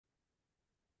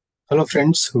Hello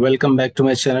friends, welcome back to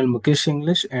my channel Mukesh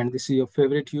English, and this is your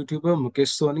favorite YouTuber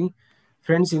Mukesh Soni.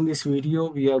 Friends, in this video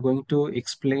we are going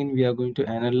to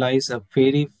analyze a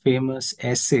very famous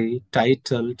essay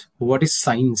titled What is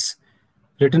Science?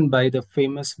 Written by the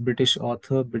famous British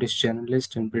author, British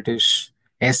journalist and British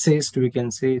essayist, we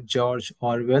can say, George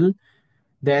Orwell.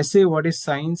 The essay What is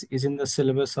Science is in the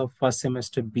syllabus of first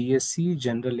semester B.Sc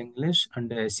General English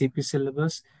under SCP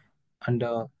syllabus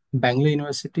under Bangalore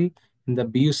University in the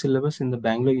BU syllabus in the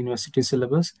Bangalore University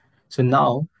syllabus. So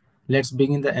now let's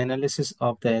begin the analysis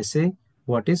of the essay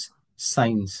What is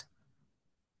Science?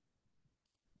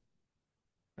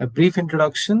 A brief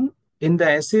introduction. In the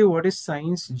essay What is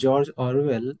Science, George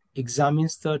Orwell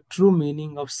examines the true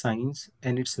meaning of science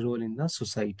and its role in the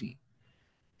society.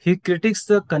 He critiques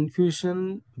the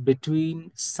confusion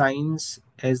between science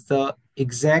as the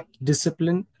exact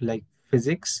discipline like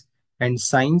physics and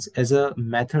science as a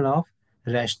method of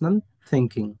rational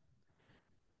thinking.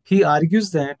 He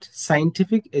argues that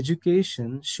scientific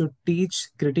education should teach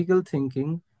critical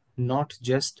thinking, not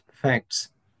just facts.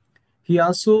 He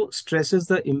also stresses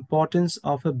the importance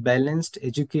of a balanced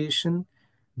education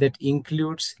that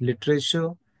includes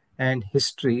literature and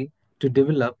history to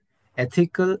develop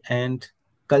ethical and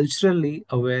culturally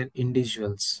aware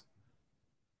individuals.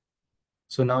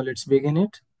 So now let's begin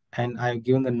it. And I've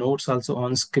given the notes also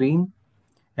on screen.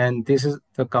 And this is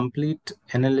the complete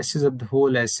analysis of the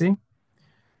whole essay.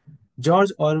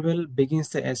 George Orwell begins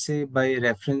the essay by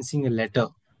referencing a letter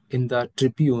in the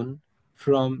Tribune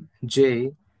from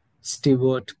J.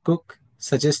 Stewart Cook,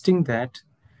 suggesting that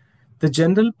the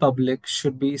general public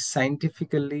should be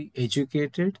scientifically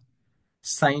educated,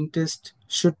 scientists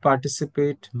should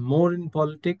participate more in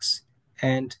politics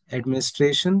and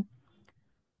administration.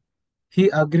 He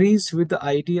agrees with the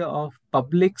idea of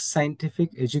public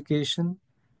scientific education.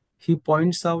 He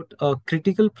points out a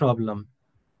critical problem.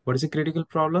 What is a critical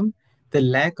problem? The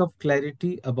lack of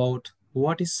clarity about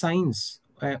what is science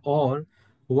or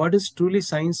what does truly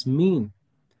science mean.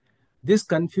 This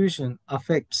confusion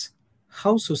affects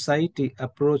how society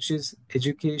approaches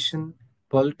education,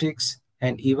 politics,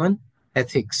 and even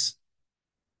ethics.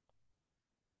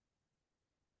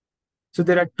 So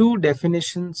there are two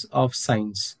definitions of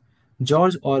science.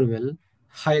 George Orwell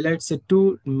highlights the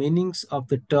two meanings of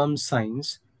the term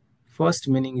science. First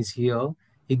meaning is here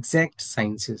exact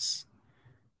sciences.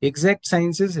 Exact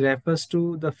sciences refers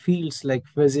to the fields like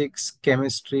physics,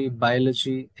 chemistry,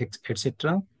 biology,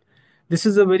 etc. This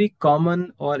is a very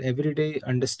common or everyday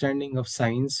understanding of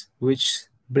science, which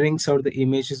brings out the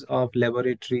images of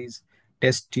laboratories,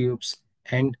 test tubes,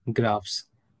 and graphs.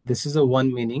 This is a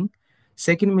one meaning.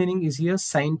 Second meaning is here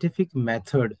scientific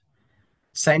method.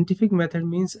 Scientific method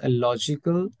means a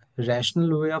logical,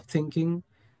 rational way of thinking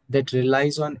that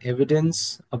relies on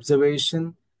evidence,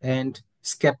 observation, and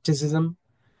skepticism.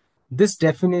 This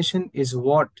definition is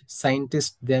what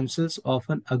scientists themselves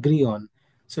often agree on.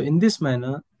 So in this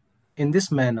manner,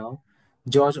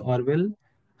 George Orwell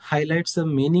highlights the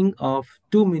meaning of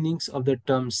two meanings of the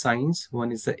term science.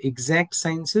 One is the exact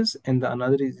sciences and the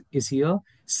another is here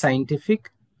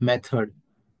scientific method.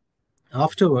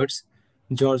 Afterwards,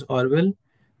 George Orwell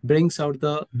brings out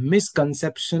the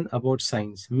misconception about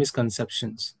science,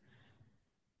 misconceptions.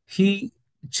 He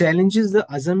challenges the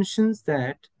assumptions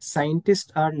that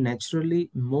scientists are naturally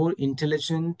more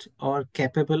intelligent or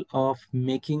capable of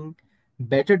making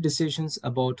better decisions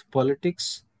about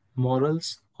politics,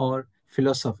 morals, or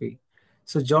philosophy.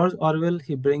 So George Orwell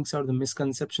he brings out the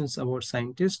misconceptions about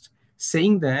scientists,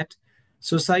 saying that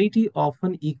society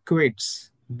often equates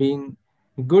being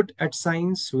good at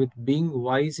science with being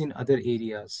wise in other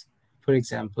areas. For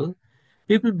example,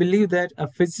 people believe that a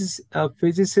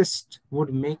physicist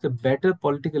would make a better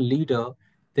political leader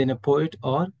than a poet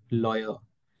or lawyer.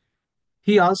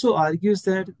 He also argues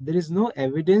that there is no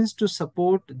evidence to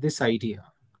support this idea.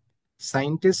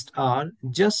 Scientists are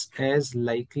just as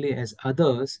likely as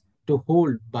others to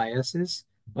hold biases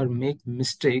or make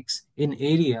mistakes in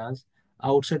areas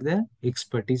outside their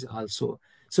expertise also.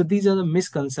 So these are the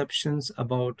misconceptions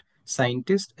about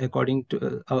scientists according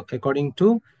to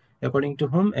whom?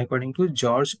 According to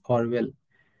George Orwell.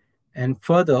 And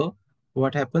further,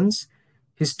 what happens?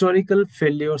 Historical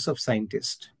failures of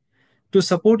scientists. To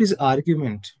support his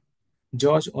argument,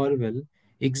 George Orwell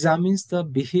examines the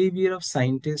behavior of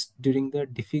scientists during the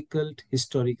difficult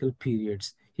historical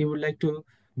periods. He would like to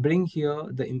bring here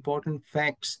the important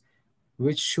facts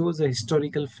which shows the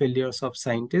historical failures of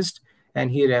scientists,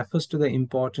 and he refers to the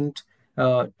important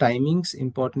timings,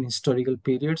 important historical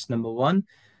periods. Number one,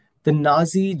 the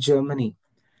Nazi Germany.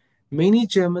 Many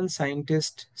German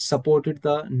scientists supported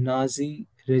the Nazi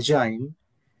regime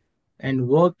and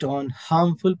worked on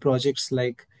harmful projects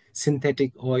like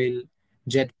synthetic oil,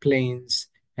 jet planes,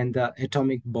 and the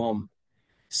atomic bomb.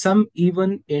 Some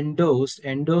even endorsed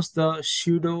the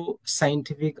pseudo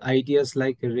scientific ideas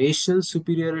like racial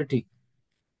superiority.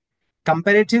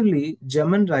 Comparatively,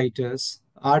 German writers,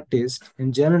 artists,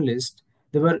 and journalists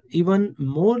they were even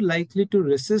more likely to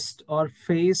resist or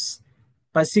face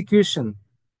persecution.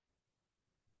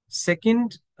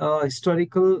 Second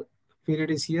historical period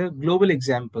is here global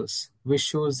examples, which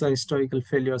shows the historical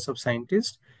failures of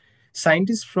scientists.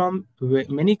 Scientists from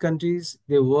many countries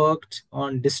they worked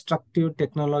on destructive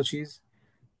technologies,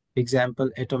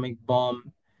 example atomic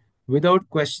bomb, without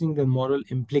questioning the moral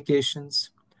implications.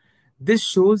 This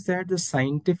shows that the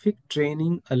scientific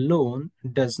training alone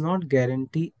does not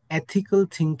guarantee ethical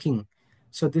thinking.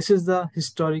 So this is the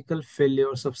historical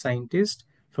failures of scientists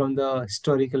from the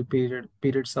historical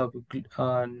periods of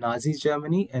Nazi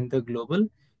Germany and the global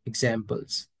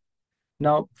examples.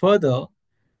 Now, further,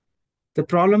 the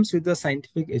problems with the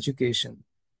scientific education.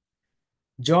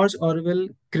 George Orwell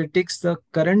critiques the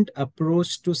current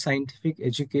approach to scientific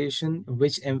education,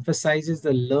 which emphasizes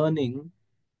the learning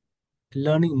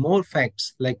more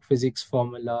facts like physics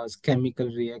formulas, chemical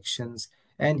reactions,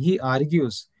 and he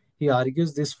argues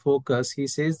this focus.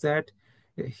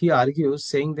 He argues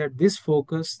saying that this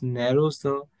focus narrows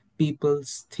the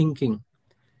people's thinking.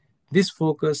 This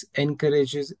focus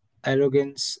encourages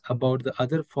arrogance about the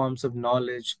other forms of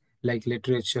knowledge like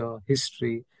literature,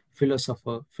 history,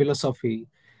 philosophy.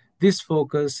 This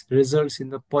focus results in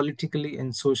the politically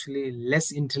and socially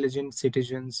less intelligent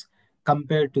citizens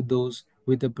compared to those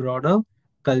with a broader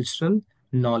cultural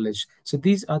knowledge. So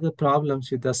these are the problems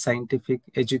with the scientific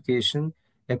education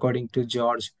according to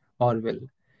George Orwell.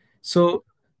 So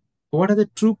what are the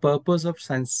true purpose of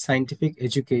scientific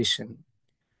education?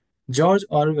 George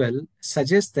Orwell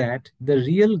suggests that the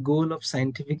real goal of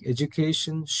scientific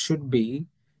education should be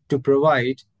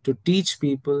to teach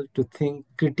people to think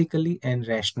critically and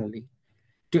rationally,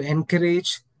 to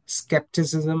encourage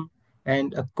skepticism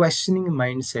and a questioning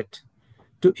mindset,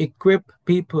 to equip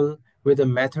people with a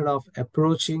method of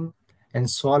approaching and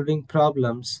solving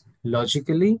problems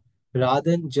logically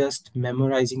rather than just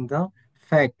memorizing the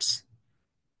facts.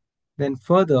 Then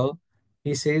further,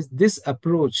 he says this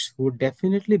approach would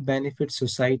definitely benefit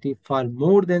society far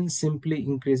more than simply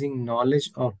increasing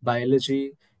knowledge of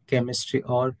biology, chemistry,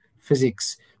 or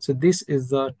physics. So this is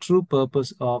the true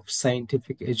purpose of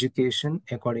scientific education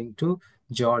according to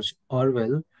George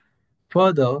Orwell.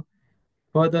 Further,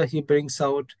 further he brings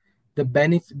out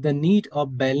the need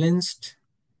of balanced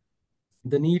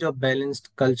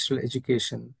cultural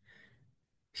education.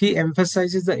 He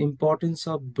emphasizes the importance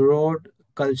of broad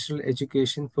cultural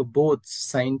education for both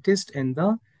scientists and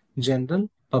the general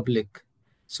public.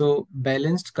 So,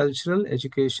 balanced cultural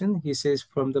education, he says,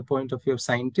 from the point of view of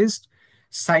scientists,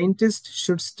 scientists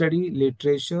should study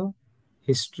literature,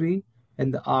 history,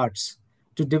 and the arts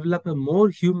to develop a more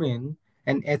humane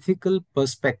and ethical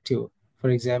perspective. For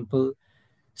example,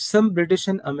 some British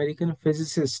and American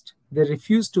physicists they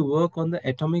refused to work on the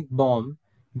atomic bomb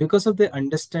because of their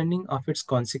understanding of its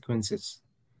consequences.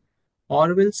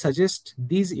 Orwell suggests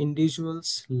these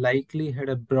individuals likely had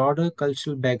a broader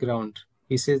cultural background.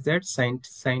 He says that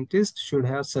scientists should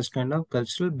have such kind of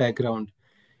cultural background.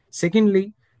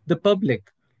 Secondly, the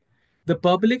public. The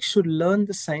public should learn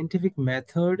the scientific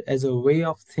method as a way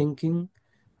of thinking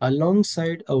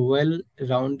alongside a well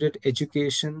rounded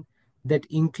education that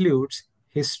includes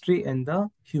history and the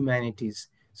humanities.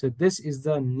 So, this is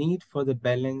the need for the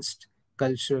balanced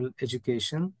cultural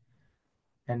education.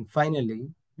 And finally,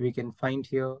 we can find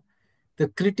here the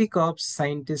critique of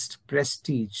scientist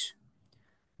prestige.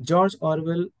 George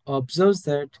Orwell observes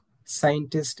that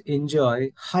scientists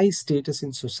enjoy high status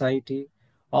in society,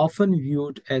 often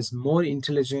viewed as more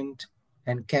intelligent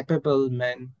and capable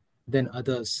men than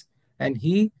others. And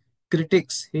he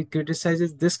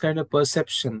criticizes this kind of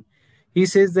perception. He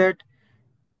says that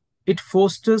it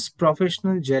fosters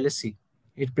professional jealousy.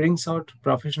 It brings out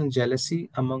professional jealousy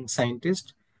among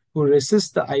scientists who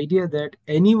resist the idea that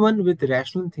anyone with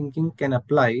rational thinking can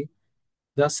apply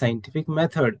the scientific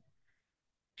method.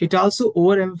 It also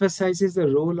overemphasizes the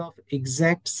role of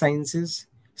exact sciences,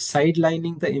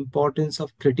 sidelining the importance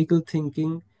of critical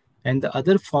thinking and the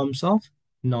other forms of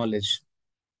knowledge.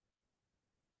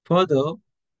 Further,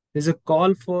 there's a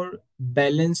call for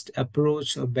balanced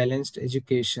approach or balanced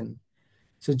education.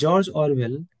 So George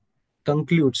Orwell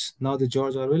concludes. Now the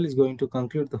George Orwell is going to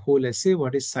conclude the whole essay.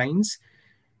 What is science?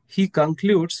 He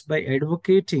concludes by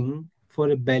advocating for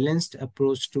a balanced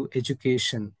approach to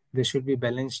education. There should be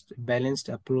balanced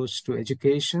approach to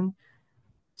education.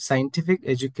 Scientific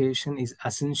education is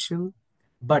essential,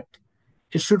 but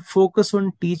It should focus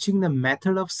on teaching the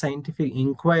method of scientific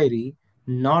inquiry,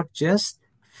 not just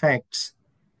facts.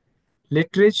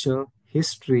 Literature,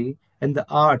 history, and the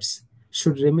arts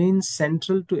should remain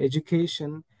central to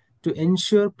education to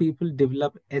ensure people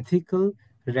develop ethical,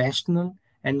 rational,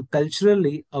 and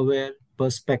culturally aware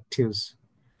perspectives.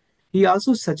 He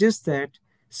also suggests that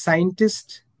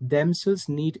scientists themselves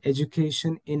need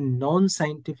education in non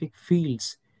scientific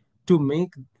fields to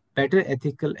make better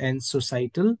ethical and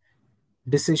societal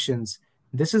decisions.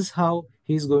 This is how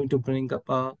he's going to bring up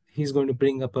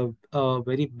a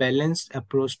very balanced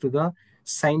approach to the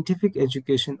scientific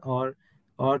education or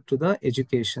to the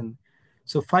education.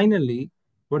 So finally,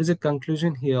 what is the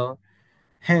conclusion here?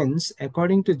 Hence,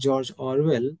 according to George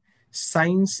Orwell,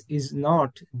 science is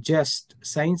not just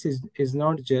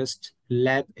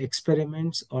lab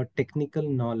experiments or technical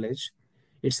knowledge.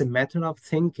 It's a method of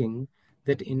thinking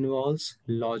that involves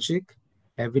logic,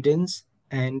 evidence,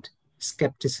 and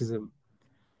skepticism.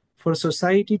 For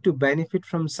society to benefit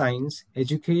from science,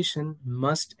 education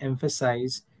must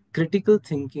emphasize critical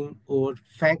thinking or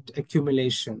fact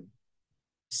accumulation.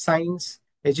 Science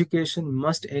education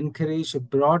must encourage a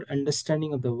broad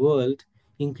understanding of the world,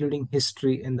 including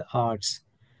history and the arts.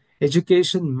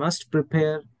 Education must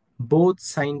prepare both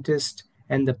scientists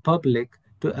and the public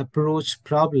to approach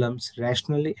problems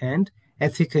rationally and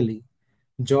ethically.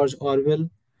 George Orwell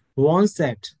warns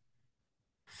that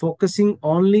focusing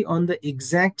only on the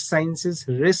exact sciences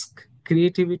risk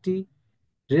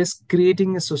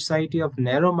creating a society of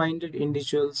narrow minded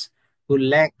individuals who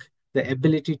lack the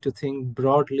ability to think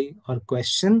broadly or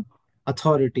question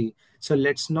authority. So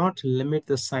let's not limit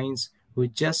the science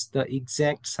with just the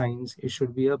exact science. It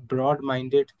should be a broad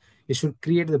minded, it should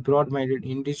create the broad minded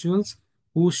individuals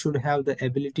who should have the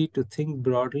ability to think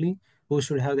broadly, who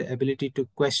should have the ability to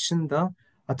question the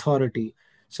authority.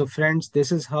 So, friends,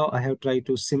 this is how I have tried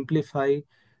to simplify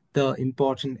the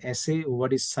important essay,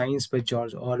 What is Science by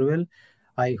George Orwell.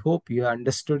 I hope you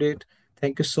understood it.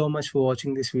 Thank you so much for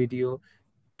watching this video.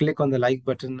 Click on the like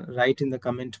button, write in the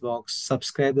comment box,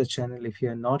 subscribe the channel if you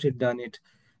have not yet done it.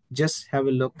 Just have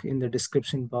a look in the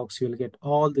description box. You'll get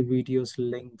all the videos,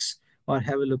 links, or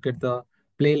have a look at the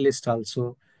playlist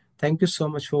also. Thank you so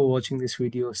much for watching this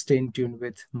video. Stay tuned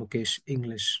with Mukesh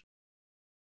English.